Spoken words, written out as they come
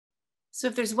So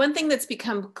if there's one thing that's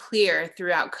become clear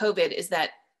throughout COVID is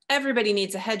that everybody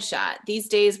needs a headshot. These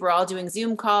days, we're all doing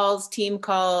Zoom calls, team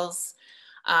calls.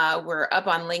 We're up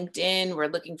on LinkedIn. We're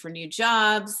looking for new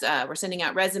jobs. We're sending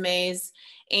out resumes.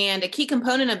 And a key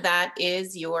component of that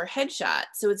is your headshot.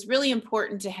 So it's really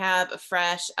important to have a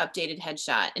fresh, updated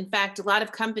headshot. In fact, a lot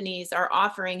of companies are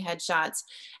offering headshots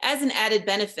as an added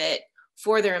benefit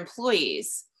for their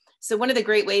employees. So one of the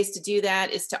great ways to do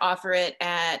that is to offer it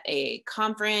at a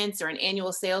conference or an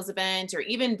annual sales event, or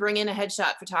even bring in a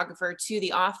headshot photographer to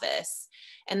the office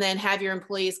and then have your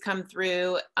employees come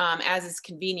through as is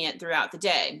convenient throughout the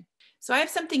day. So I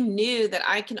have something new that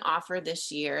I can offer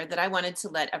this year that I wanted to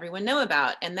let everyone know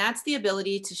about, and that's the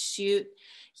ability to shoot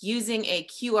using a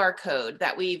QR code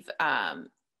that we've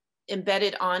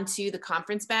embedded onto the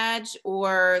conference badge.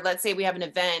 Or let's say we have an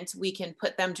event, we can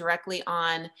put them directly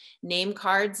on name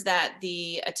cards that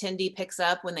the attendee picks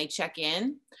up when they check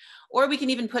in, or we can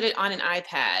even put it on an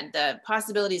iPad. The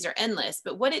possibilities are endless,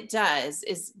 but what it does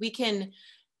is we can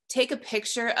take a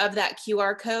picture of that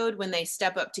QR code when they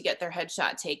step up to get their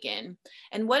headshot taken.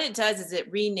 And what it does is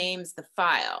it renames the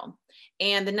file.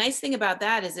 And the nice thing about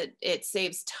that is it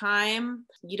saves time.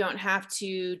 You don't have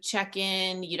to check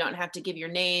in. You don't have to give your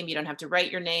name. You don't have to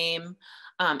write your name.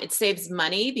 It saves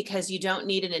money because you don't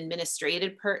need an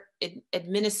administrative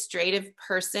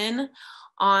person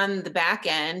on the back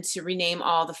end to rename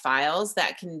all the files.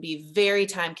 That can be very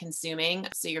time consuming.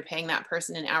 So you're paying that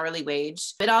person an hourly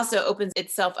wage. It also opens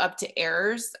itself up to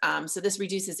errors. So this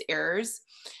reduces errors.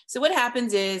 So what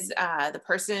happens is the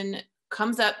person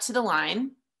comes up to the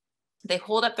line, they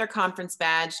hold up their conference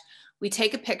badge, we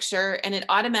take a picture, and it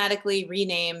automatically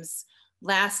renames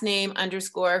last name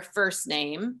underscore first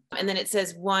name. And then it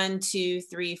says 1, 2,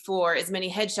 3, 4, as many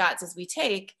headshots as we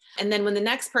take. And then when the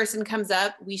next person comes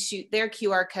up, we shoot their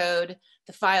QR code.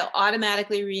 The file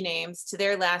automatically renames to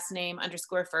their last name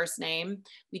underscore first name.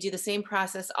 We do the same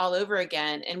process all over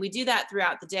again. And we do that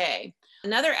throughout the day.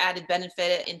 Another added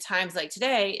benefit in times like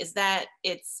today is that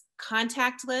it's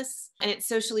contactless and it's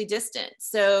socially distant.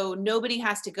 So nobody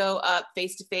has to go up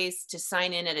face to face to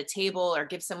sign in at a table or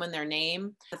give someone their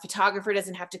name. The photographer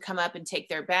doesn't have to come up and take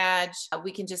their badge.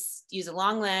 We can just use a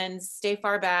long lens, stay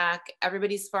far back,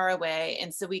 everybody's far away.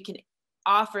 And so we can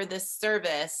offer this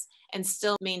service and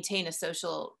still maintain a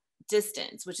social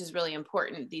distance, which is really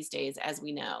important these days, as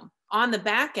we know. On the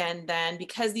back end then,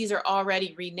 because these are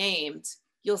already renamed,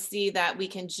 you'll see that we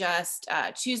can just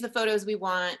choose the photos we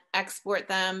want, export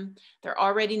them. They're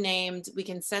already named. We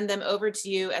can send them over to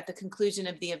you at the conclusion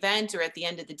of the event or at the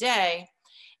end of the day.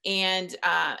 And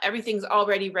everything's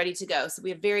already ready to go. So we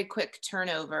have very quick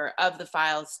turnover of the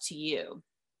files to you.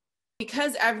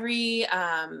 Because every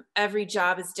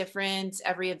job is different,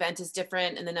 every event is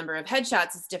different, and the number of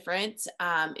headshots is different,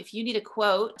 if you need a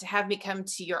quote to have me come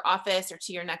to your office or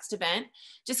to your next event,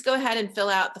 just go ahead and fill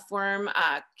out the form,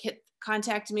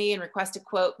 contact me and request a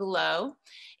quote below.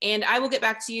 And I will get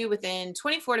back to you within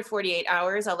 24 to 48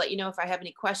 hours. I'll let you know if I have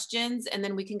any questions, and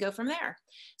then we can go from there.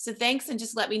 So thanks, and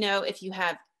just let me know if you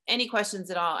have any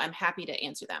questions at all. I'm happy to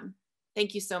answer them.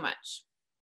 Thank you so much.